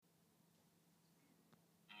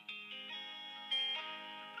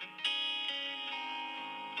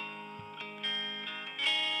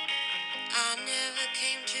never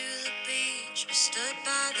came to the beach, but stood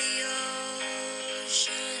by the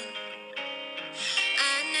ocean.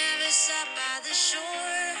 I never sat by the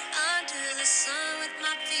shore under the sun with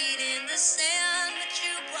my feet in the sand, but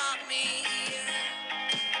you brought me here,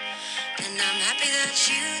 and I'm happy that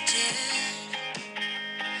you did,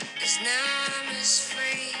 'cause now I'm as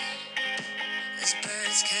free as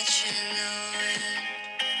birds catching the wind.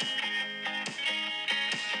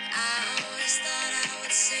 I always thought I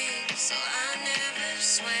would sing, so I never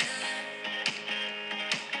swam.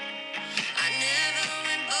 I never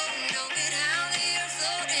went boating, don't get out here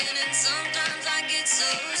floating, and sometimes I get so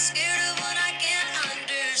scared of what I can't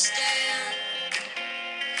understand.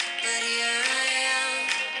 But here I am,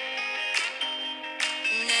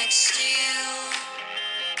 next to you.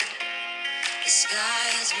 The sky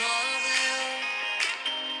is more blue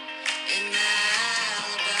in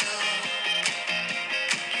Malibu.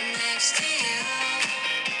 Next to you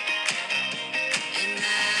in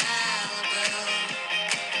Malibu.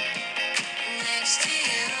 Next to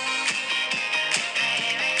you.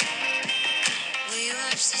 We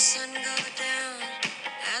watch the sun go down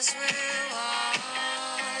as we're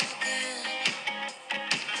walking.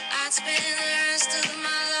 I'd spend the rest of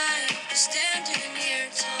my life just standing here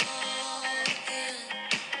talking.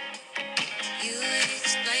 You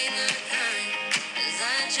explain the current as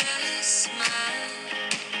I just smile,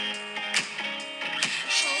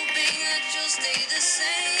 hoping that you'll stay the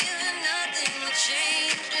same and nothing will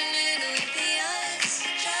change, and it'll be us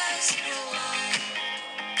just for a while.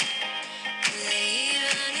 Do they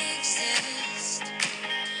even exist?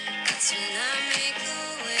 That's when I make a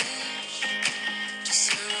wish, just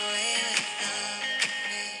run away with the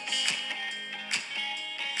fish.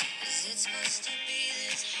 'Cause it's supposed to be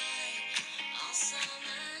this high all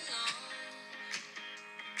summer long.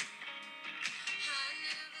 I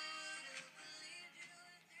never would have believed you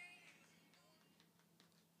were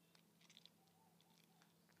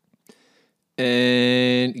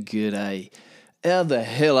And g'day. How the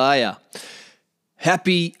hell are ya?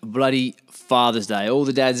 Happy bloody Father's Day. All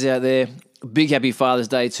the dads out there, big happy Father's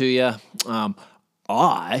Day to you.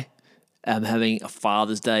 I am having a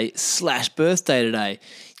Father's Day / birthday today.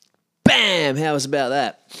 Bam! How was about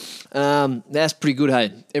that? That's pretty good,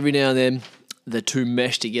 hey? Every now and then, the two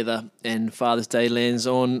mesh together and Father's Day lands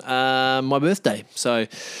on my birthday. So,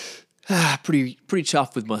 pretty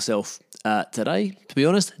chuffed with myself today, to be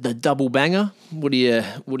honest. The double banger. What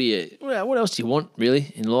else do you want,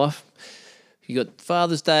 really, in life? You got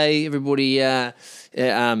Father's Day. Everybody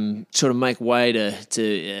sort of make way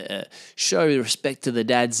to show respect to the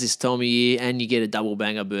dads this time of year, and you get a double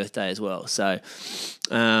banger birthday as well. So,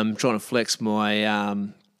 trying to flex my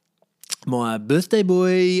my birthday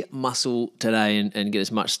boy muscle today and get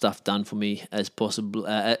as much stuff done for me as possible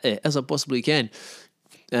as I possibly can.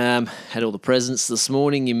 Had all the presents this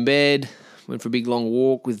morning in bed. Went for a big long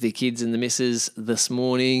walk with the kids and the missus this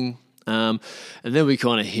morning. And then we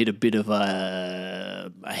kind of hit a bit of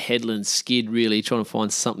a headland skid, really, trying to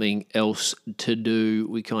find something else to do.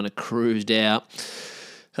 We kind of cruised out.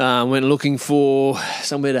 Went looking for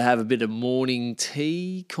somewhere to have a bit of morning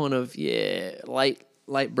tea,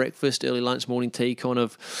 late breakfast, early lunch, morning tea kind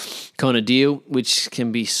of deal, which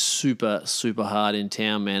can be super, super hard in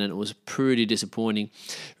town, man, and it was pretty disappointing.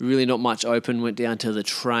 Really not much open. Went down to the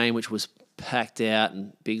train, which was packed out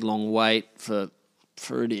and big long wait for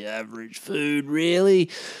pretty average food, really.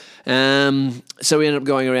 So we ended up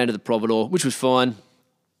going around to the Providore, which was fine.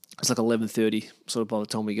 It's like 11:30 sort of by the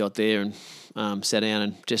time we got there, and sat down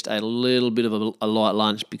and just ate a little bit of a light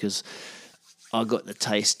lunch, because I got the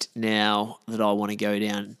taste now that I want to go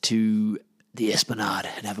down to the Esplanade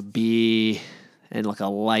and have a beer and like a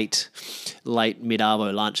late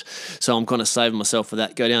mid-arvo lunch. So I'm kind of saving myself for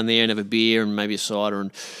that. Go down there and have a beer and maybe a cider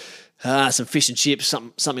and some fish and chips,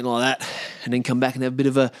 something like that, and then come back and have a bit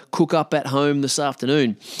of a cook-up at home this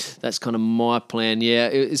afternoon. That's kind of my plan. Yeah,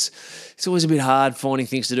 it's always a bit hard finding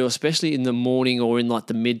things to do, especially in the morning or in like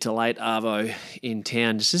the mid to late arvo in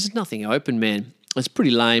town. There's nothing open, man. It's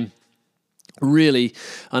pretty lame. Really,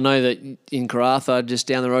 I know that in Karratha, just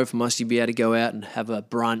down the road from us, you'd be able to go out and have a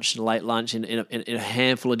brunch, late lunch in a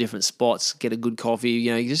handful of different spots, get a good coffee,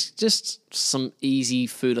 just some easy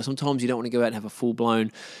food. Sometimes you don't want to go out and have a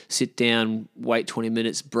full-blown sit-down, wait 20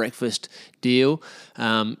 minutes breakfast deal,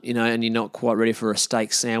 and you're not quite ready for a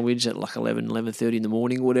steak sandwich at like 11:30 in the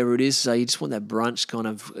morning, whatever it is. So you just want that brunch kind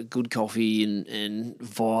of a good coffee and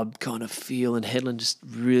vibe kind of feel, and Headland just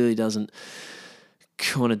really doesn't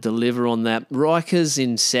kind of deliver on that. Rikers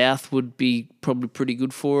in South would be probably pretty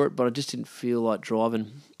good for it, but I just didn't feel like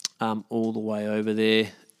driving all the way over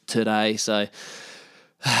there today. So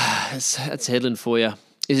that's Headland for you.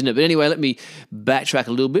 isn't it? But anyway, let me backtrack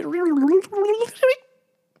a little bit.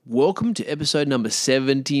 Welcome to episode number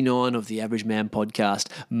 79 of the Average Man podcast.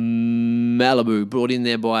 Malibu, brought in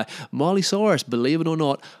there by Miley Cyrus. Believe it or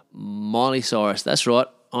not, Miley Cyrus. That's right,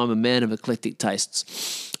 I'm a man of eclectic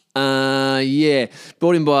tastes.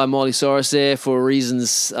 Brought in by Miley Cyrus there for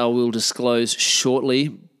reasons I will disclose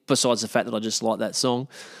shortly, besides the fact that I just like that song.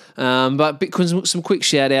 But some quick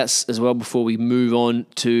shout-outs as well before we move on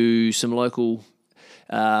to some local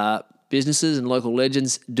businesses and local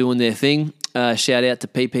legends doing their thing. Shout out to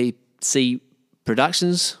PPC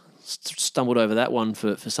Productions. Stumbled over that one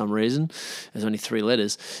for some reason. There's only 3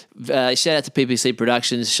 letters. Shout out to PPC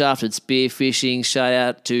Productions, Shafted Spearfishing. Shout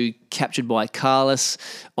out to Captured by Carlos,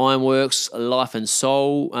 Ironworks, Life and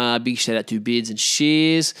Soul. Big shout out to Beards and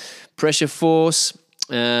Shears, Pressure Force,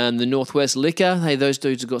 the Northwest Liquor. Hey, those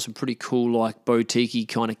dudes have got some pretty cool, like, boutique-y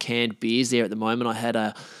kind of canned beers there at the moment. I had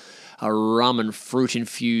a rum and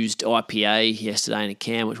fruit-infused IPA yesterday in a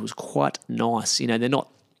can, which was quite nice. You know, they're not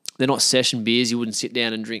session beers. You wouldn't sit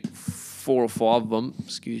down and drink 4 or 5 of them.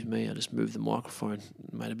 Excuse me, I just moved the microphone,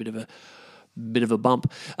 made a bit of a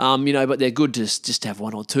bump. But they're good to just have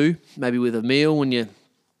 1 or 2, maybe with a meal when you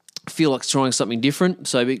feel like trying something different.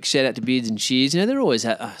 So big shout out to Beards and Shears. You know, they're always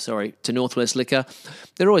to Northwest Liquor.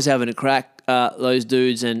 They're always having a crack, those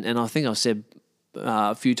dudes, and I think I've said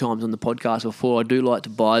a few times on the podcast before, I do like to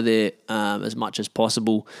buy there as much as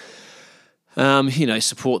possible.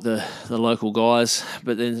 Support the local guys,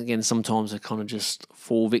 but then again, sometimes I kind of just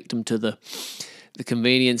fall victim to the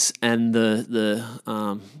convenience and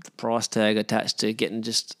the price tag attached to getting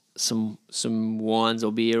just some wines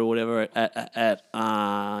or beer or whatever at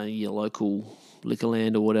your local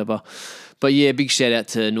Liquorland or whatever. But yeah, big shout out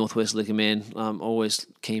to Northwest Liquor, man. I'm always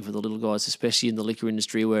keen for the little guys, especially in the liquor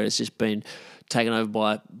industry where it's just been taken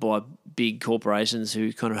over by big corporations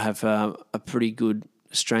who kind of have a pretty good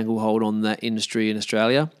stranglehold on that industry in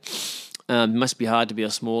Australia. It must be hard to be a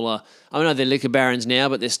smaller... I know they're liquor barons now,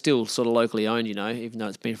 but they're still sort of locally owned, you know, even though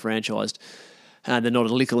it's been franchised. They're not a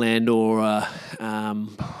Liquorland or...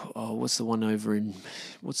 what's the one over in...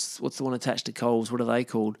 What's the one attached to Coles? What are they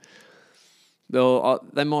called? Well,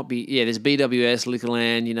 they might be... Yeah, there's BWS,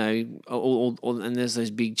 Liquorland, you know, and there's those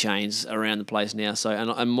big chains around the place now. So,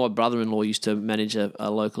 and my brother-in-law used to manage a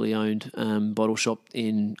locally owned bottle shop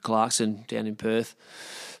in Clarkson down in Perth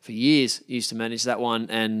for years. He used to manage that one,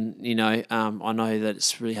 and, you know, I know that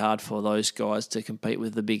it's really hard for those guys to compete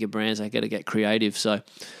with the bigger brands. They got to get creative. So,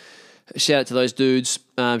 shout out to those dudes.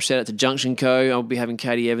 Shout out to Junction Co. I'll be having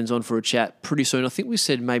Katie Evans on for a chat pretty soon. I think we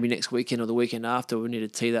said maybe next weekend or the weekend after. We need to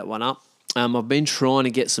tee that one up. I've been trying to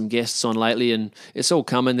get some guests on lately, and it's all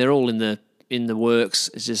coming. They're all in the works.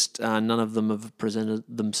 It's just none of them have presented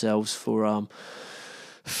themselves for an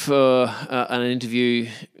interview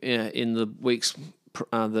in the weeks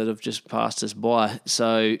that have just passed us by.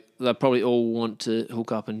 So they probably all want to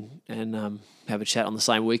hook up and have a chat on the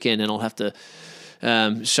same weekend, and I'll have to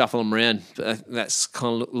shuffle them around. That's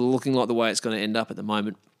kind of looking like the way it's going to end up at the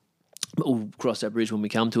moment. But we'll cross that bridge when we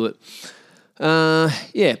come to it.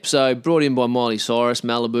 So brought in by Miley Cyrus,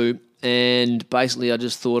 Malibu, and basically I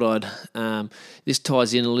just thought this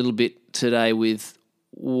ties in a little bit today with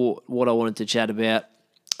what I wanted to chat about.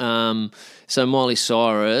 So Miley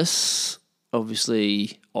Cyrus,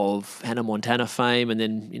 obviously of Hannah Montana fame, and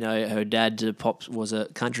then, you know, her dad Pops was a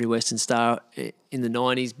country western star in the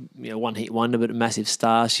 90s, you know, one hit wonder, but a massive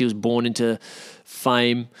star. She was born into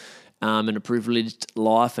fame and a privileged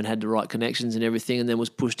life and had the right connections and everything, and then was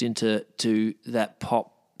pushed into that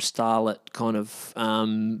pop starlet kind of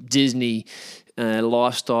Disney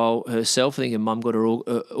lifestyle herself. I think her mum got her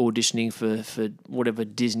auditioning for whatever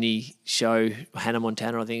Disney show, Hannah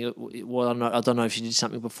Montana, I think. I don't know if she did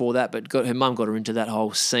something before that, but her mum got her into that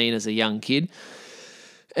whole scene as a young kid.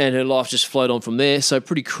 And her life just flowed on from there. So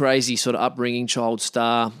pretty crazy sort of upbringing, child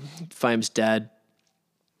star, famous dad,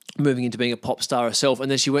 moving into being a pop star herself. And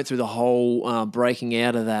then she went through the whole breaking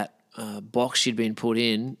out of that box she'd been put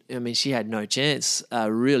in. I mean, she had no chance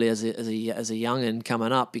really as a young'un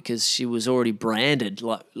coming up, because she was already branded,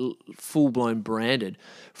 like full-blown branded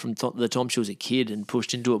from the time she was a kid, and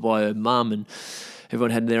pushed into it by her mum, and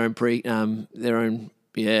everyone had their own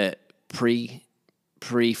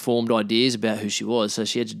pre-formed ideas about who she was. So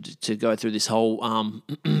she had to go through this whole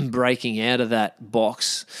breaking out of that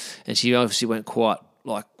box, and she obviously went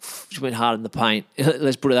she went hard in the paint.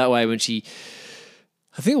 Let's put it that way. When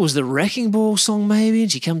I think it was the Wrecking Ball song maybe,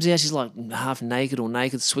 and she comes out, she's like half naked or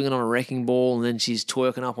naked, swinging on a wrecking ball, and then she's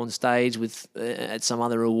twerking up on stage with at some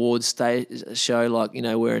other awards show, like, you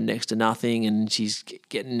know, wearing next to nothing, and she's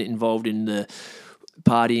getting involved in the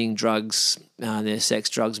partying, drugs, their sex,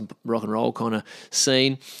 drugs, and rock and roll kind of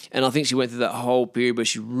scene. And I think she went through that whole period where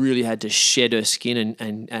she really had to shed her skin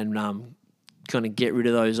and kind of get rid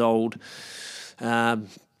of those old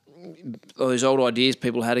ideas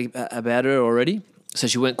people had about her already. So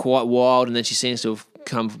she went quite wild, and then she seems to have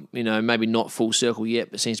come, maybe not full circle yet,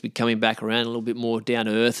 but seems to be coming back around a little bit more down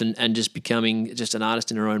to earth and just becoming just an artist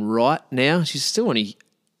in her own right now. She's still only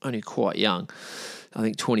quite young. I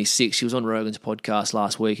think 26. She was on Rogan's podcast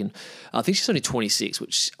last week, and I think she's only 26,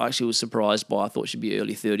 which I actually was surprised by. I thought she'd be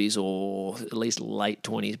early 30s or at least late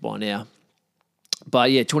 20s by now.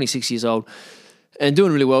 But yeah, 26 years old and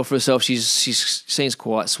doing really well for herself. She seems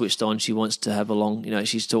quite switched on. She wants to have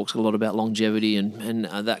she talks a lot about longevity and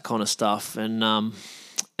that kind of stuff.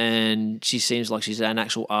 And she seems like she's an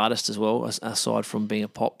actual artist as well, aside from being a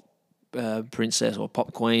pop princess or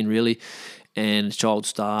pop queen, really, and child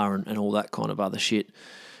star and all that kind of other shit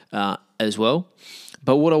as well.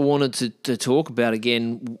 But what I wanted to talk about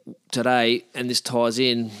again today, and this ties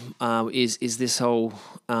in, is this whole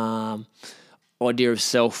idea of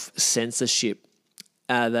self-censorship.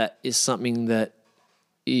 That is something that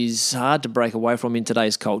is hard to break away from in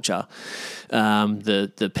today's culture.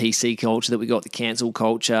 The PC culture that we got, the cancel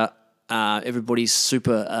culture. Everybody's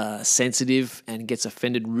super sensitive and gets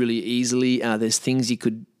offended really easily. There's things you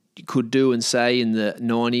could do and say in the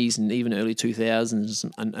 90s and even early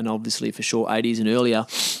 2000s and obviously for sure 80s and earlier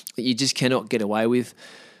that you just cannot get away with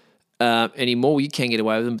anymore. You can get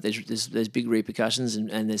away with them, but there's big repercussions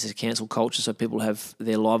and there's a cancel culture, so people have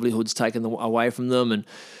their livelihoods taken away from them.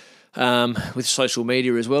 And with social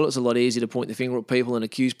media as well, it's a lot easier to point the finger at people and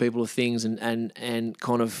accuse people of things and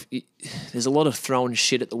kind of there's a lot of throwing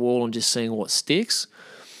shit at the wall and just seeing what sticks.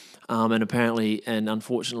 And apparently and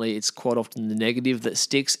unfortunately, it's quite often the negative that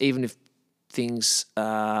sticks, even if things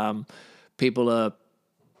people are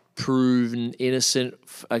proven innocent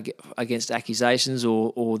against accusations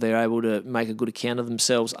or they're able to make a good account of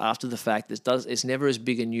themselves after the fact. It's never as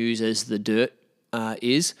big a news as the dirt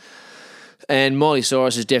is. And Miley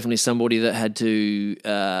Cyrus is definitely somebody that had to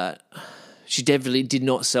she definitely did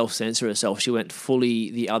not self-censor herself. She went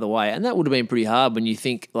fully the other way, and that would have been pretty hard when you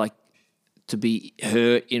think like to be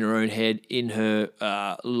her in her own head, in her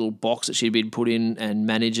little box that she'd been put in, and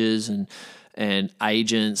managers and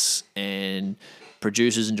agents and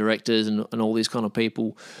producers and directors and all these kind of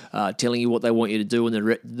people telling you what they want you to do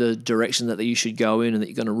and the direction that you should go in and that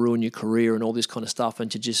you're going to ruin your career and all this kind of stuff,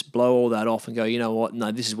 and to just blow all that off and go, you know what,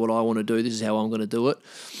 no, this is what I want to do, this is how I'm going to do it.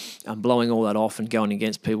 Blowing all that off and going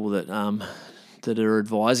against people that are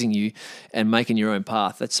advising you and making your own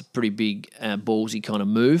path, that's a pretty big ballsy kind of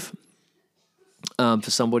move.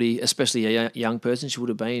 For somebody, especially a young person. She would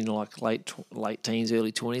have been like late teens,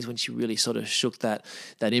 early 20s when she really sort of shook that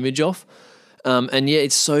image off. And yeah,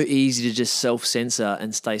 it's so easy to just self-censor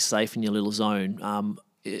and stay safe in your little zone.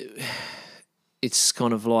 It's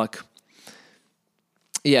kind of like,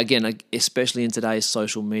 yeah, again, especially in today's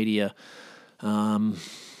social media and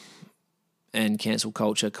cancel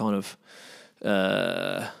culture kind of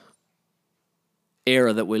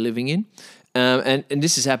era that we're living in. And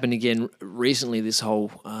this has happened again recently, this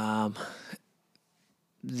whole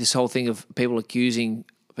thing of people accusing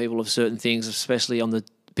people of certain things, especially on the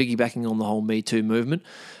piggybacking on the whole Me Too movement.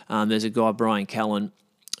 There's a guy, Brian Callen,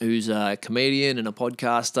 who's a comedian and a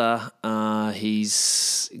podcaster.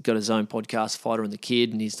 He's got his own podcast, Fighter and the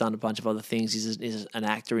Kid, and he's done a bunch of other things. He's an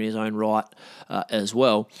actor in his own right as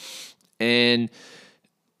well. And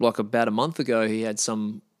like about a month ago, he had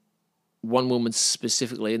one woman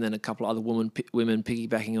specifically, and then a couple of other women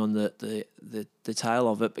piggybacking on the tail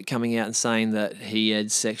of it, but coming out and saying that he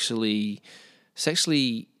had sexually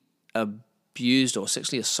abused or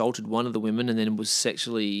sexually assaulted one of the women, and then was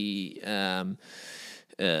sexually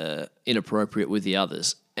inappropriate with the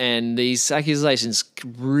others. And these accusations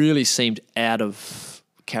really seemed out of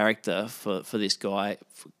character for this guy.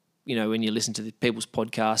 You know, when you listen to people's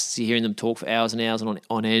podcasts, you're hearing them talk for hours and hours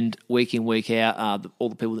on end, week in, week out, all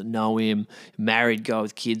the people that know him, married guy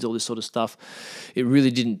with kids, all this sort of stuff. It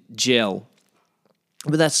really didn't gel.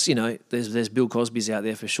 But that's, there's Bill Cosby's out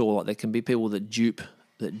there for sure. Like, there can be people that dupe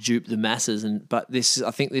the masses, but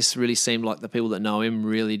I think this really seemed like the people that know him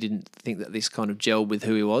really didn't think that this kind of gelled with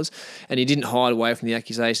who he was, and he didn't hide away from the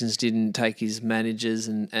accusations, didn't take his managers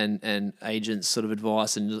and agents' sort of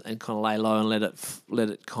advice and kind of lay low and let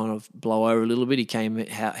it kind of blow over a little bit. He came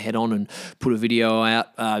head on and put a video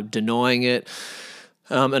out denying it,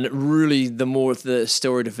 and it really, the more the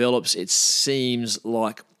story develops, it seems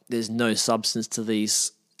like there's no substance to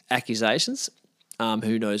these accusations.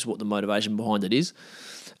 Who knows what the motivation behind it is?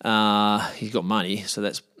 He's got money, so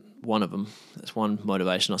that's one of them. That's one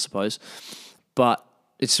motivation, I suppose. But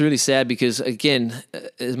it's really sad because, again,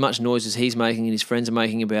 as much noise as he's making and his friends are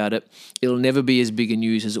making about it, it'll never be as big a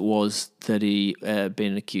news as it was that he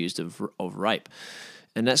been accused of rape.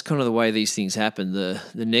 And that's kind of the way these things happen. The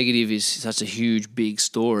negative is such a huge, big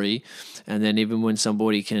story, and then even when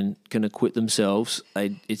somebody can acquit themselves,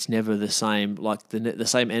 it's never the same. Like the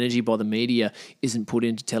same energy by the media isn't put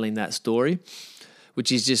into telling that story,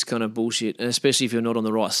 which is just kind of bullshit. And especially if you're not on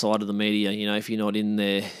the right side of the media, if you're not in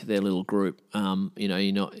their little group,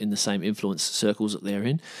 you're not in the same influence circles that they're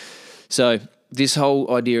in. So this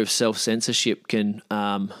whole idea of self-censorship can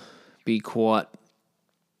be quite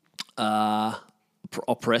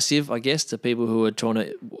oppressive, I guess, to people who are trying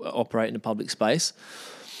to operate in a public space.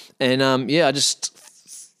 And I just,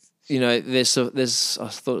 there's I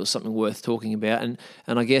thought it was something worth talking about, and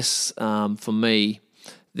I guess for me,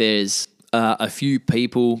 there's a few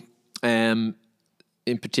people in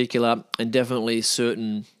particular, and definitely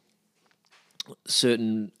certain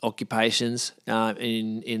occupations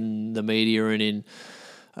in the media and in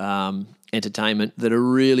entertainment that are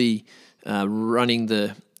really running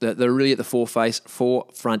they're really at the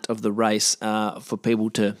forefront of the race for people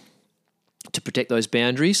to protect those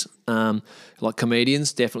boundaries. Like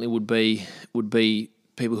comedians definitely would be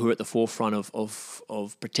people who are at the forefront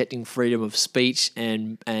of protecting freedom of speech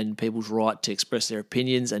and people's right to express their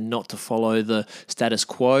opinions and not to follow the status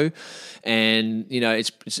quo. And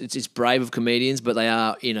it's brave of comedians, but they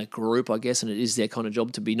are in a group, I guess, and it is their kind of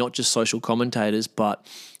job to be not just social commentators, but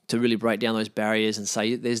to really break down those barriers and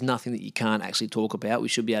say there's nothing that you can't actually talk about. We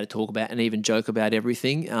should be able to talk about and even joke about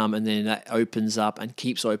everything. And then that opens up and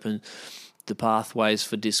keeps open the pathways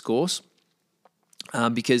for discourse.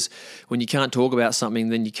 Because when you can't talk about something,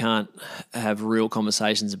 then you can't have real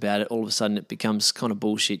conversations about it. All of a sudden it becomes kind of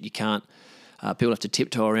bullshit. You can't, people have to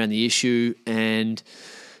tiptoe around the issue, and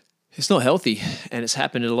it's not healthy. And it's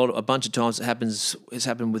happened a bunch of times. It's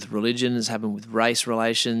happened with religion. It's happened with race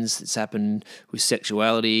relations. It's happened with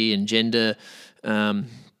sexuality and gender,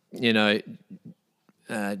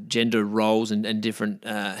 gender roles and different,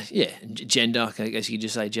 gender, I guess you could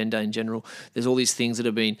just say gender in general. There's all these things that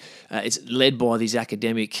have been, it's led by these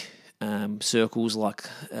academic circles like,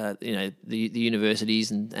 the universities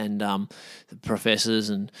and the professors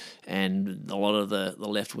and a lot of the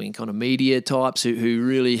left-wing kind of media types who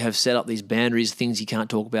really have set up these boundaries, things you can't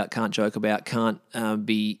talk about, can't joke about,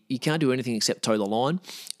 you can't do anything except toe the line.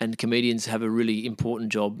 And comedians have a really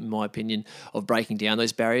important job, in my opinion, of breaking down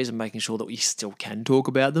those barriers and making sure that we still can talk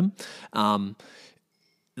about them.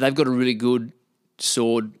 They've got a really good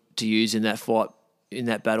sword to use in that fight, in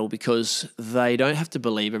that battle, because they don't have to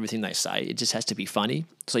believe everything they say. It just has to be funny.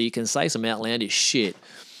 So you can say some outlandish shit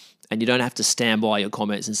and you don't have to stand by your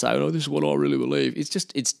comments and say, this is what I really believe. It's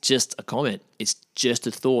just a comment. It's just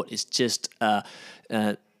a thought. It's just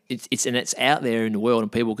it's out there in the world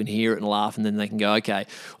and people can hear it and laugh, and then they can go, okay,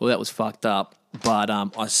 well, that was fucked up, but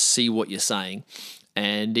I see what you're saying.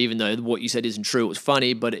 And even though what you said isn't true, it was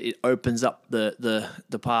funny, but it opens up the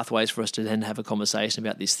pathways for us to then have a conversation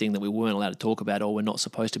about this thing that we weren't allowed to talk about or we're not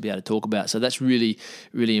supposed to be able to talk about. So that's really,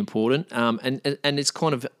 really important. And it's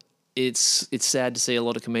kind of, it's sad to see a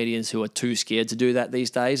lot of comedians who are too scared to do that these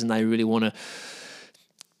days, and they really want to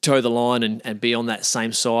toe the line and be on that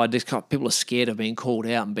same side. People are scared of being called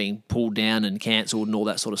out and being pulled down and cancelled and all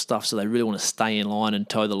that sort of stuff, so they really want to stay in line and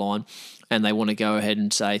toe the line. And they want to go ahead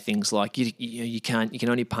and say things like you can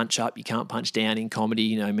only punch up, you can't punch down in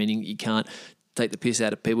comedy, meaning you can't take the piss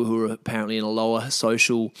out of people who are apparently in a lower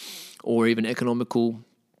social or even economical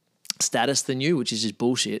status than you, which is just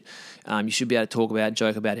bullshit. You should be able to talk about,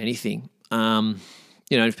 joke about anything.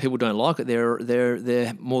 If people don't like it,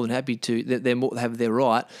 they're more than happy to. They have their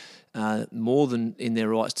right, more than in their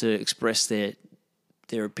rights to express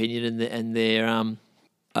their opinion and their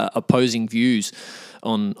opposing views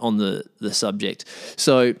on the subject.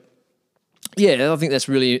 So yeah, I think that's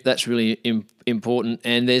really important.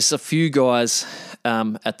 And there's a few guys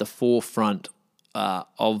at the forefront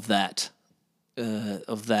of those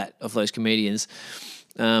comedians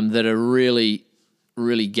that are really,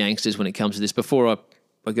 really gangsters when it comes to this. Before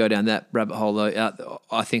I go down that rabbit hole, though,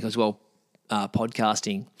 I think as well,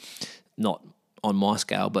 podcasting, not on my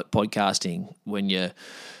scale, but podcasting when you're,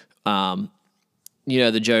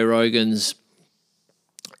 the Joe Rogans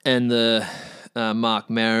and the Mark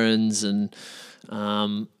Marons and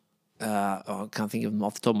I can't think of them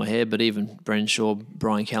off the top of my head, but even Bren Shaw,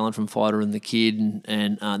 Brian Callen from Fighter and the Kid,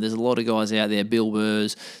 and there's a lot of guys out there, Bill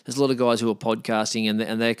Burrs. There's a lot of guys who are podcasting,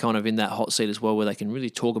 and they're kind of in that hot seat as well, where they can really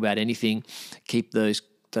talk about anything, keep those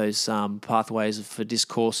pathways for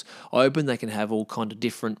discourse open. They can have all kind of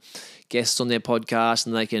different guests on their podcast,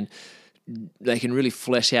 and they can really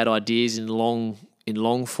flesh out ideas in in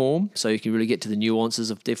long form, so you can really get to the nuances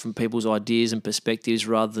of different people's ideas and perspectives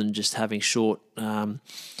rather than just having short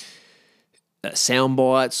sound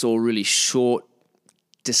bites or really short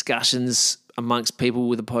discussions amongst people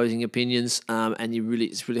with opposing opinions. And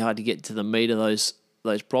it's really hard to get to the meat of those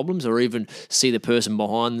problems, or even see the person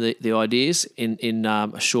behind the ideas in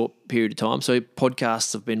a short period of time. So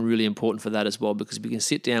podcasts have been really important for that as well, because we can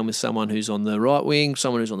sit down with someone who's on the right wing,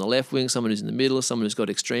 someone who's on the left wing, someone who's in the middle, someone who's got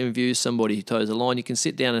extreme views, somebody who toes the line. You can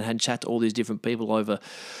sit down and chat to all these different people over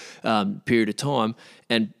a period of time,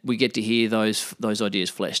 and we get to hear those ideas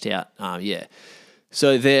fleshed out.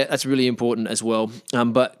 So that's really important as well.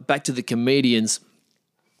 But back to the comedians,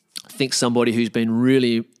 I think somebody who's been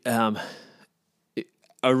really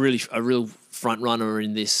a real front runner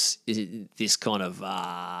in this kind of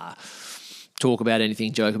talk about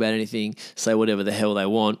anything, joke about anything, say whatever the hell they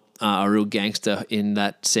want, a real gangster in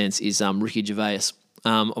that sense is Ricky Gervais.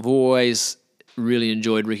 I've always really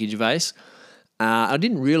enjoyed Ricky Gervais. I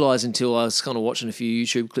didn't realise until I was kind of watching a few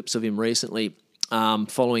YouTube clips of him recently,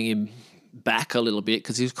 following him back a little bit,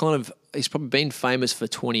 because he's probably been famous for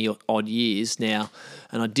 20 odd years now,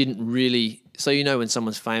 and I didn't really. So when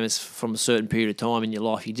someone's famous from a certain period of time in your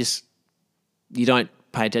life, you don't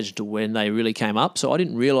pay attention to when they really came up. So I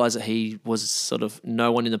didn't realise that he was sort of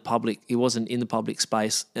no one in the public. He wasn't in the public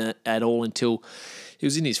space at all until he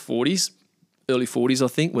was in his 40s, early 40s, I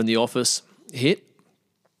think, when The Office hit.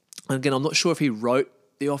 And again, I'm not sure if he wrote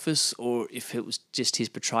The Office or if it was just his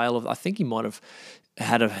portrayal of. I think he might have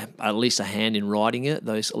had at least a hand in writing it.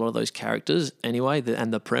 A lot of those characters, anyway,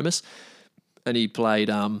 and the premise. And he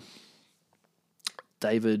played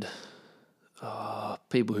David.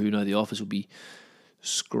 People who know The Office will be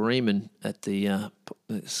screaming at me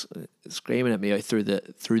through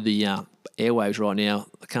the airwaves right now.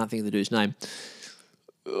 I can't think of the dude's name.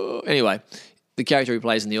 Anyway, the character he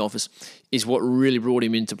plays in The Office is what really brought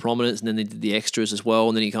him into prominence, and then they did the extras as well,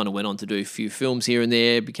 and then he kind of went on to do a few films here and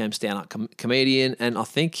there, became stand-up comedian, and I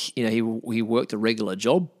think he worked a regular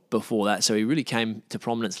job before that, so he really came to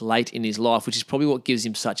prominence late in his life, which is probably what gives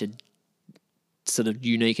him such a sort of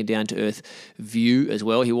unique and down-to-earth view as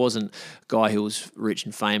well. He wasn't a guy who was rich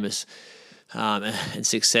and famous and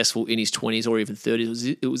successful in his 20s or even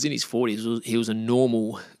 30s. It was in his 40s. He was a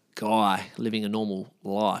normal guy living a normal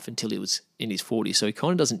life until he was in his 40s. So he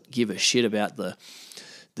kind of doesn't give a shit about the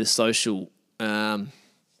social, the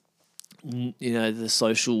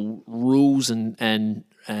social rules and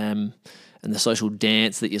the social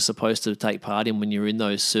dance that you're supposed to take part in when you're in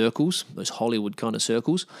those circles, those Hollywood kind of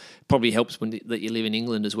circles. Probably helps that you live in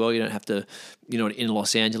England as well. You don't have to, in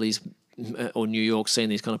Los Angeles or New York, seeing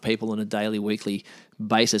these kind of people on a daily, weekly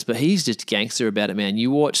basis. But he's just a gangster about it, man.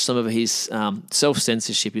 You watch some of his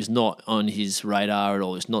self-censorship is not on his radar at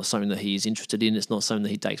all. It's not something that he's interested in. It's not something that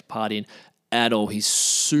he takes part in at all. He's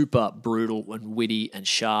super brutal and witty and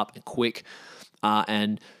sharp and quick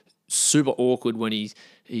and super awkward when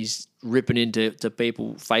he's ripping into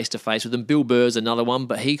people face to face with them. Bill Burr's another one,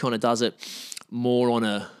 but he kind of does it more on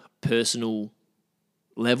a personal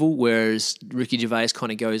level, whereas Ricky Gervais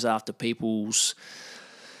kind of goes after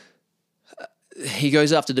he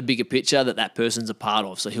goes after the bigger picture that person's a part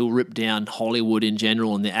of. So he'll rip down Hollywood in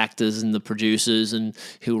general and the actors and the producers, and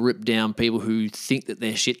he'll rip down people who think that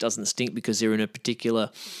their shit doesn't stink because they're in a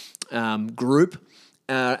particular group,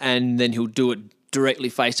 and then he'll do it directly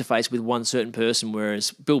face-to-face with one certain person,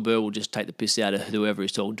 whereas Bill Burr will just take the piss out of whoever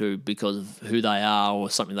he's talking to because of who they are or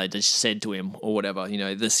something they just said to him or whatever,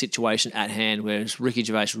 the situation at hand, whereas Ricky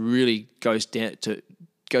Gervais really goes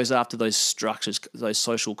after those structures, those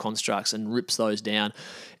social constructs, and rips those down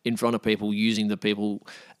in front of people, using the people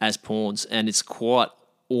as pawns, and it's quite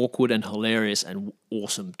awkward and hilarious and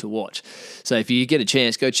awesome to watch. So if you get a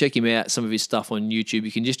chance, go check him out, some of his stuff on YouTube.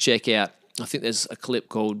 You can just check out, I think there's a clip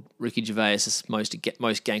called Ricky Gervais'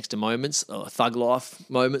 most gangster moments, or thug life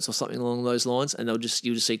moments, or something along those lines, and you'll just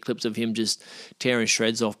see clips of him just tearing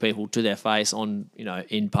shreds off people to their face on,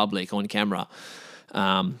 in public on camera.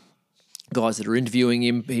 Guys that are interviewing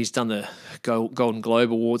him, he's done the Golden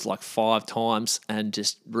Globe Awards like 5 times, and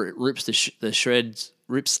just rips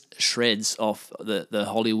shreds off the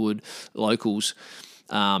Hollywood locals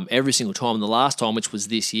every single time. And the last time, which was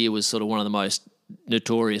this year, was sort of one of the most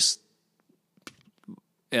notorious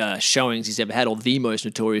showings he's ever had, or the most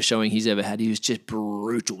notorious showing he's ever had. He was just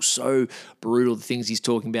brutal, so brutal. The things he's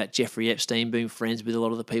talking about, Jeffrey Epstein being friends with a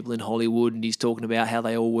lot of the people in Hollywood, and he's talking about how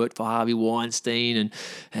they all worked for Harvey Weinstein,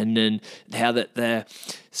 and then how that they're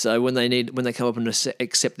so when they come up and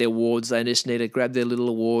accept their awards, they just need to grab their little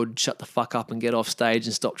award, shut the fuck up, and get off stage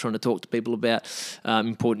and stop trying to talk to people about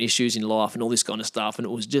important issues in life and all this kind of stuff. And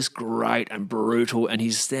it was just great and brutal. And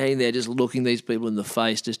he's standing there just looking these people in the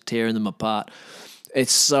face, just tearing them apart.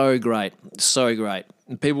 It's so great,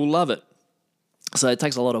 and people love it. So it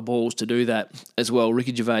takes a lot of balls to do that as well.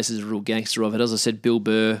 Ricky Gervais is a real gangster of it. As I said, Bill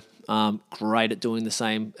Burr, great at doing the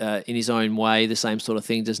same in his own way, the same sort of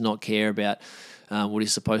thing, does not care about what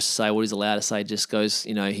he's supposed to say, what he's allowed to say, just goes,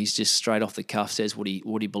 he's just straight off the cuff, says what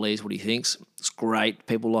he believes, what he thinks. It's great,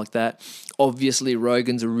 people like that. Obviously,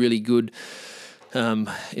 Rogan's a really good, in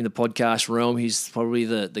the podcast realm, he's probably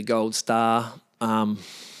the gold star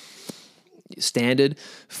standard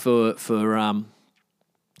for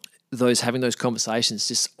those having those conversations,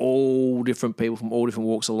 just all different people from all different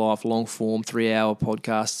walks of life, long form, 3-hour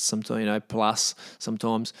podcasts, sometimes plus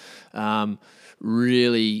sometimes,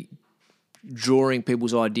 really drawing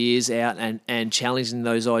people's ideas out and challenging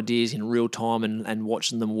those ideas in real time and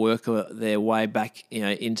watching them work their way back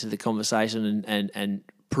into the conversation and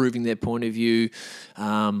proving their point of view.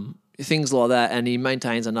 Things like that, and he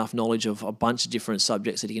maintains enough knowledge of a bunch of different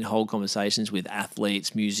subjects that he can hold conversations with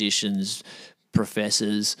athletes, musicians,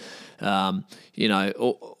 professors, all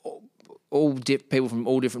people from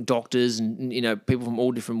all different doctors, and people from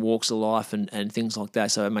all different walks of life and things like that.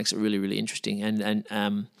 So it makes it really, really interesting. And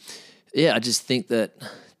I just think that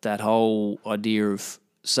whole idea of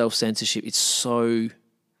self-censorship, it's so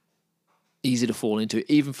easy to fall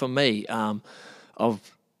into, even for me. I've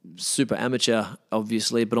super amateur,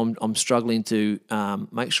 obviously, but I'm struggling to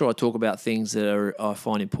make sure I talk about things that I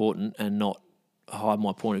find important and not hide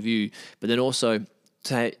my point of view, but then also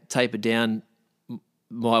taper down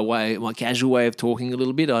my casual way of talking a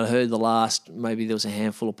little bit. I heard maybe there was a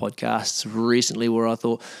handful of podcasts recently where I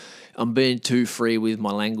thought I'm being too free with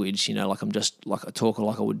my language, like I'm just like a talker,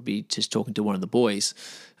 like I would be just talking to one of the boys,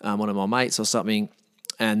 one of my mates or something,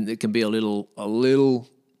 and it can be a little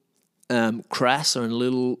crass or a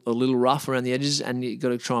little rough around the edges, and you've got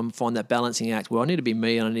to try and find that balancing act where I need to be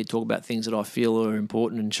me and I need to talk about things that I feel are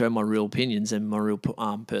important and show my real opinions and my real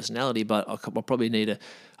personality, but I can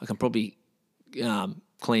probably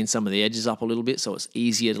clean some of the edges up a little bit so it's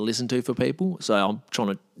easier to listen to for people. So I'm trying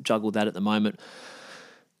to juggle that at the moment.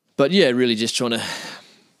 But yeah, really just trying to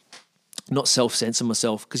not self-censor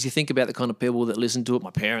myself, because you think about the kind of people that listen to it.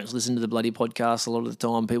 My parents listen to the bloody podcast a lot of the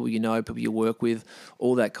time, people people you work with,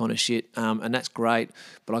 all that kind of shit, and that's great,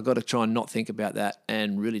 but I've got to try and not think about that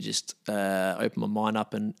and really just open my mind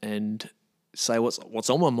up and say what's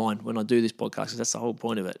on my mind when I do this podcast, because that's the whole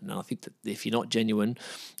point of it. And I think that if you're not genuine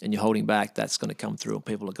and you're holding back, that's going to come through, and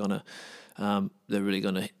people are going to they're really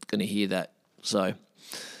going to hear that. So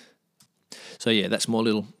yeah, that's my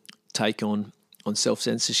little take on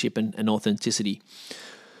self-censorship and authenticity.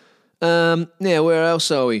 Now, where else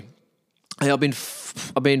are we? Hey, I've been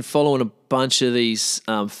following a bunch of these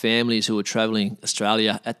families who are travelling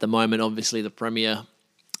Australia at the moment. Obviously, the premier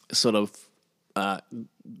sort of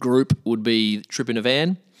group would be Trip in a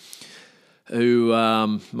Van, who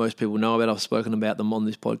most people know about. I've spoken about them on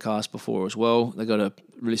this podcast before as well. They've got a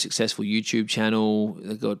really successful YouTube channel.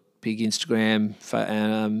 They've got big Instagram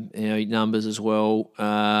numbers as well.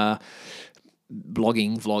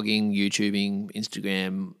 Blogging, vlogging, YouTubing,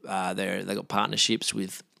 Instagram. They've got partnerships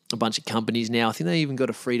with a bunch of companies now. I think they even got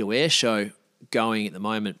a free-to-air show going at the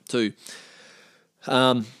moment too.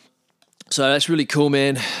 So that's really cool,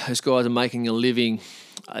 man. Those guys are making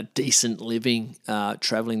a decent living,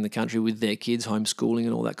 traveling the country with their kids, homeschooling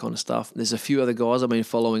and all that kind of stuff. There's a few other guys I've been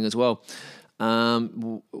following as well.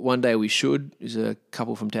 One Day We Should is a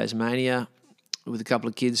couple from Tasmania with a couple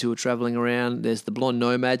of kids who are travelling around. There's the Blonde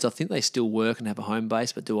Nomads. I think they still work and have a home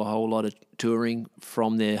base, but do a whole lot of touring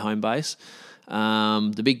from their home base.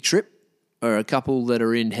 The Big Trip are a couple that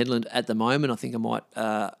are in Headland at the moment. I think I might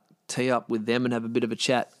tee up with them and have a bit of a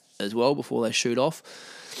chat as well before they shoot off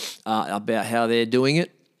about how they're doing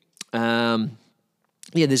it.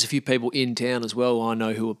 There's a few people in town as well I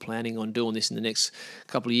know who are planning on doing this in the next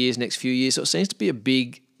couple of years, next few years. So it seems to be a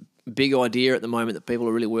big idea at the moment that people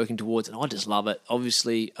are really working towards, and I just love it.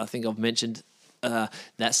 Obviously, I think I've mentioned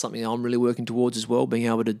that's something I'm really working towards as well, being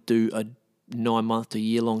able to do a 9-month to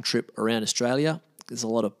year-long trip around Australia. There's a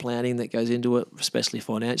lot of planning that goes into it, especially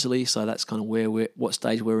financially, so that's kind of what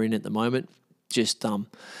stage we're in at the moment. Just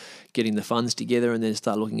getting the funds together and then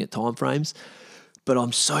start looking at timeframes. But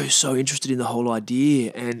I'm so interested in the whole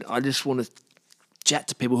idea, and I just want to chat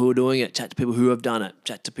to people who are doing it, chat to people who have done it,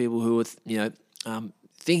 chat to people who are,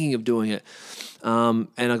 thinking of doing it. And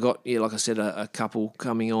I got, like I said, a couple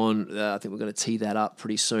coming on. I think we're going to tee that up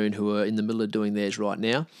pretty soon, who are in the middle of doing theirs right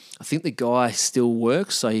now. I think the guy still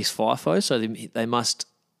works, so he's FIFO, so they must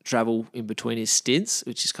travel in between his stints,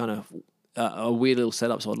 which is kind of a weird little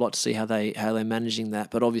setup. So I'd like to see how they're managing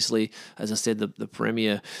that. But obviously, as I said, the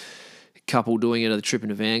premier couple doing it are the Trip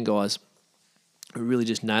in a Van guys, are really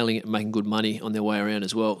just nailing it and making good money on their way around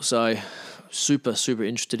as well. So super, super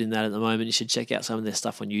interested in that at the moment. You should check out some of their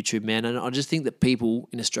stuff on YouTube, man. And I just think that people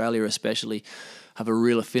in Australia especially have a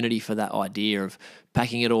real affinity for that idea of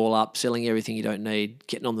packing it all up, selling everything you don't need,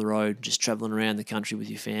 getting on the road, just traveling around the country with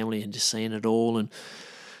your family and just seeing it all. And,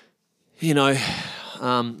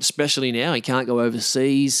 especially now, you can't go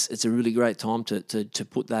overseas. It's a really great time to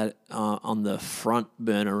put that on the front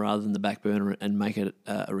burner rather than the back burner and make it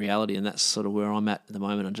a reality. And that's sort of where I'm at the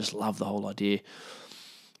moment. I just love the whole idea.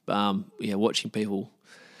 Watching people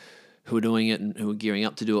who are doing it and who are gearing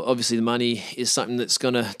up to do it. Obviously, the money is something that's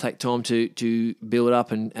going to take time to build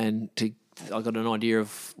up and to. I got an idea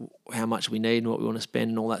of how much we need and what we want to spend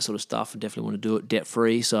and all that sort of stuff. I definitely want to do it debt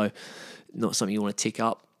free, so not something you want to tick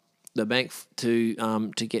up the bank to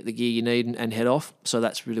get the gear you need and head off. So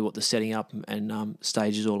that's really what the setting up and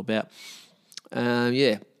stage is all about.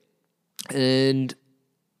 As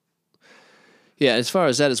far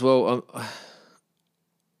as that as well.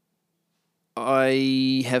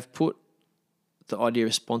 I have put the idea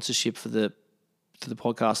of sponsorship for the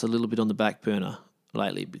podcast a little bit on the back burner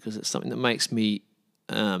lately because it's something that makes me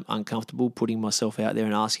uncomfortable putting myself out there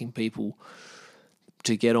and asking people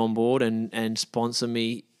to get on board and sponsor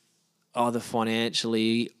me either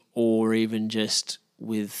financially or even just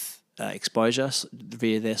with exposure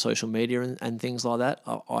via their social media and things like that.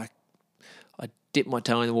 I dip my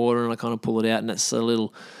toe in the water and I kind of pull it out, and that's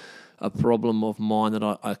a problem of mine that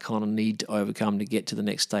I kind of need to overcome to get to the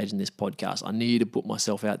next stage in this podcast. I need to put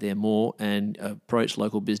myself out there more and approach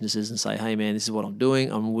local businesses and say, hey man, this is what I'm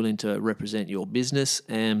doing. I'm willing to represent your business.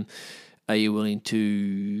 And are you willing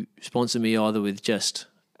to sponsor me either with just,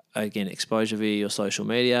 again, exposure via your social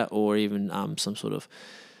media or even some sort of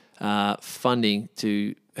funding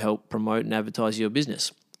to help promote and advertise your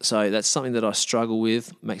business? So that's something that I struggle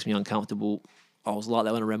with, makes me uncomfortable. I was like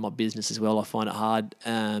that when I ran my business as well. I find it hard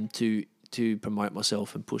to promote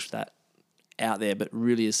myself and push that out there, but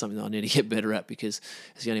really is something that I need to get better at because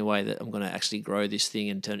it's the only way that I'm going to actually grow this thing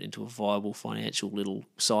and turn it into a viable financial little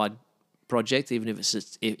side project, even if it's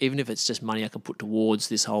just money I can put towards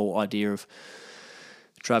this whole idea of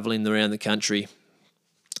traveling around the country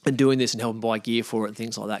and doing this and helping buy gear for it and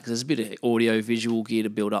things like that, because there's a bit of audio visual gear to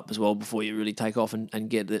build up as well before you really take off and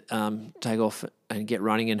get it take off and get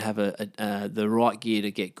running and have the right gear to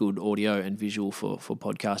get good audio and visual for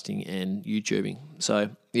podcasting and YouTubing. So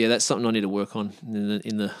yeah, that's something I need to work on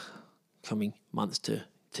in the coming months to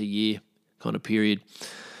year kind of period.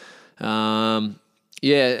 And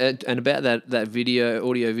about that video,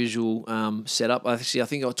 audio visual setup. I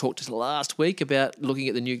think I talked to last week about looking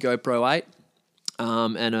at the new GoPro 8.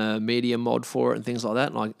 And a media mod for it and things like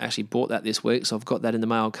that. And I actually bought that this week, so I've got that in the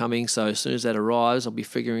mail coming. So as soon as that arrives, I'll be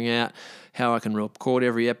figuring out how I can record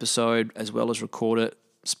every episode as well as record it,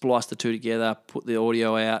 splice the two together, put the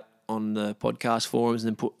audio out on the podcast forums, and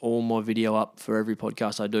then put all my video up for every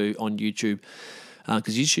podcast I do on YouTube.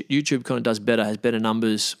 Because YouTube kind of does better, has better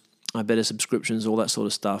numbers, better subscriptions, all that sort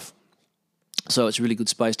of stuff. So it's a really good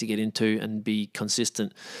space to get into and be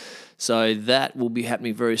consistent. So that will be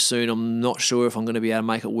happening very soon. I'm not sure if I'm going to be able to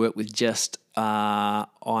make it work with just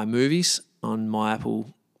iMovies on my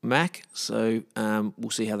Apple Mac. So we'll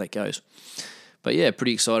see how that goes. But yeah,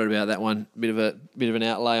 pretty excited about that one. Bit of an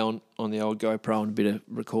outlay on the old GoPro and a bit of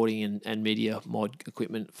recording and media mod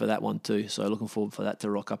equipment for that one too. So looking forward for that to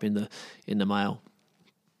rock up in the mail.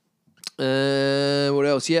 What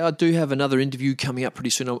else? Yeah, I do have another interview coming up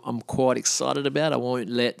pretty soon. I'm quite excited about. I won't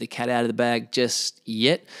let the cat out of the bag just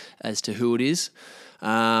yet as to who it is.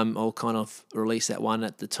 I'll kind of release that one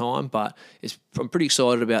at the time, but I'm pretty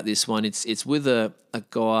excited about this one. It's with a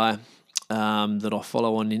guy that I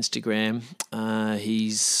follow on Instagram.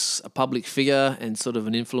 He's a public figure and sort of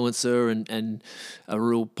an influencer and a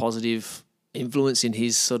real positive influence in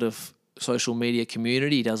his sort of social media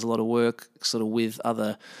community. He does a lot of work sort of with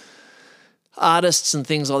other artists and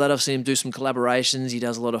things like that. I've seen him do some collaborations.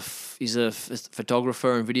 He's a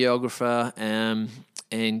photographer and videographer,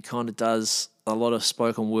 and kind of does a lot of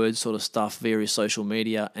spoken word sort of stuff via his social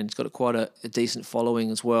media, and he's got quite a decent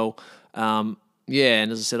following as well. yeah,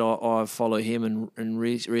 and as I said, I follow him and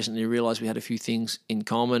recently realised we had a few things in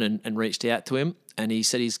common and reached out to him. And he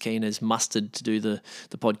said he's keen as mustard to do the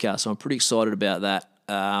podcast. So I'm pretty excited about that.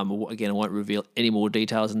 Again, I won't reveal any more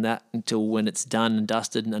details than that until when it's done and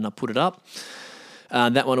dusted and I put it up.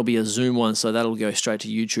 That one will be a Zoom one, so that'll go straight to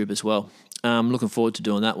YouTube as well. Looking forward to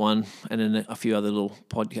doing that one, and then a few other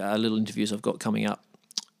little interviews I've got coming up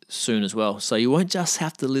soon as well. So you won't just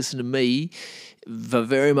have to listen to me for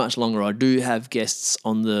very much longer. I do have guests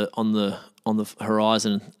on the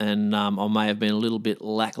horizon, and I may have been a little bit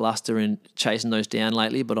lackluster in chasing those down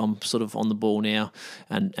lately, but I'm sort of on the ball now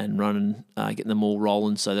and running, getting them all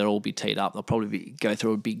rolling, so they'll all be teed up. I'll probably go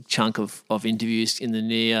through a big chunk of interviews in the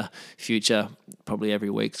near future. Probably every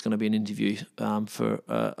week it's going to be an interview for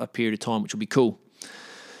a period of time, which will be cool.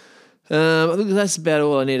 I think that's about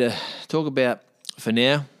all I need to talk about for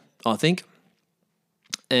now, I think.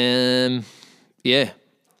 Yeah,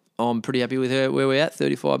 I'm pretty happy with where we're at,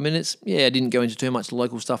 35 minutes. Yeah, I didn't go into too much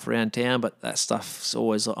local stuff around town, but that stuff's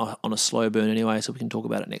always on a slow burn anyway, so we can talk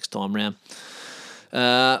about it next time round.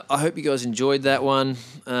 I hope you guys enjoyed that one.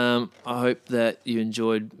 I hope that you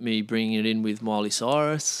enjoyed me bringing it in with Miley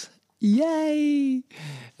Cyrus. Yay!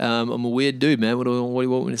 I'm a weird dude, man. What do you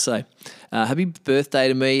want me to say? Happy birthday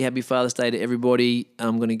to me. Happy Father's Day to everybody.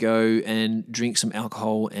 I'm going to go and drink some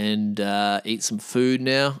alcohol and eat some food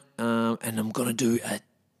now. And I'm going to do a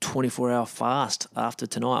 24-hour fast after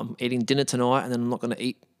tonight. I'm eating dinner tonight, and then I'm not going to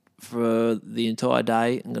eat for the entire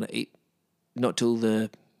day. I'm going to eat not till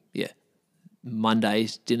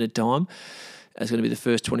Monday's dinner time. It's going to be the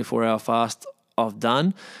first 24-hour fast I've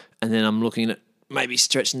done, and then I'm looking at maybe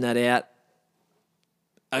stretching that out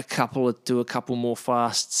a couple more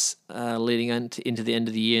fasts leading into the end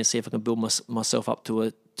of the year, and see if I can build myself up to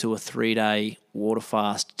a 3-day water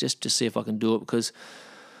fast, just to see if I can do it, because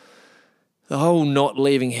the whole not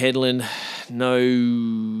leaving Headland,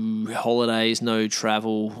 no holidays, no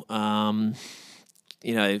travel, I'm in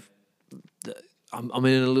a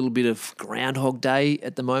little bit of Groundhog Day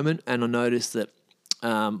at the moment, and I noticed that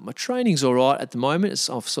my training's all right at the moment.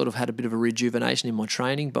 I've sort of had a bit of a rejuvenation in my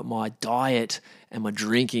training, but my diet and my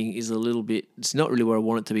drinking is it's not really where I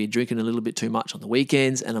want it to be. Drinking a little bit too much on the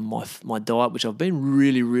weekends, and my diet, which I've been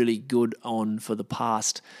really, really good on for the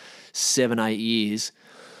past 7-8 years,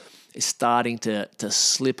 is starting to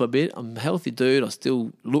slip a bit. I'm a healthy dude. I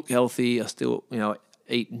still look healthy. I still,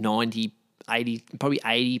 eat 90, 80, probably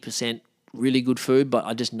 80% really good food, but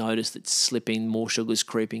I just noticed it's slipping, more sugar's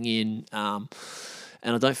creeping in,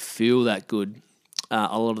 and I don't feel that good.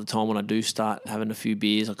 A lot of the time when I do start having a few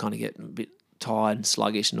beers, I kind of get a bit tired and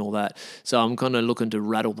sluggish and all that. So I'm kind of looking to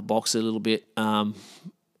rattle the box a little bit by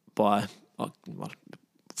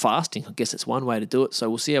fasting. I guess it's one way to do it. So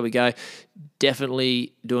we'll see how we go.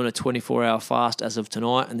 Definitely doing a 24-hour fast as of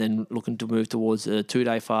tonight, and then looking to move towards a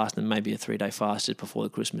 2-day fast and maybe a 3-day fast just before the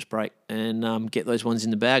Christmas break, and get those ones in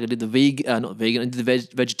the bag. I did the I did the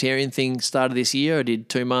vegetarian thing started this year. I did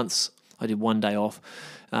 2 months. I did 1 day off,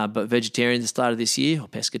 but vegetarian the start of this year, or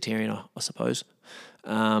pescatarian, I suppose.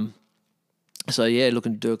 So yeah,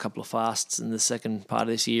 looking to do a couple of fasts in the second part of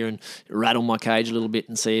this year and rattle my cage a little bit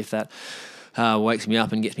and see if that wakes me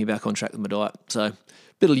up and gets me back on track with my diet. So a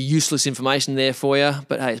bit of useless information there for you,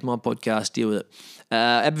 but hey, it's my podcast, deal with it.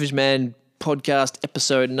 Average Man podcast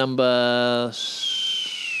episode number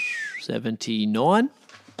 79,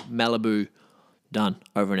 Malibu, done,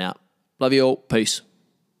 over and out. Love you all, peace.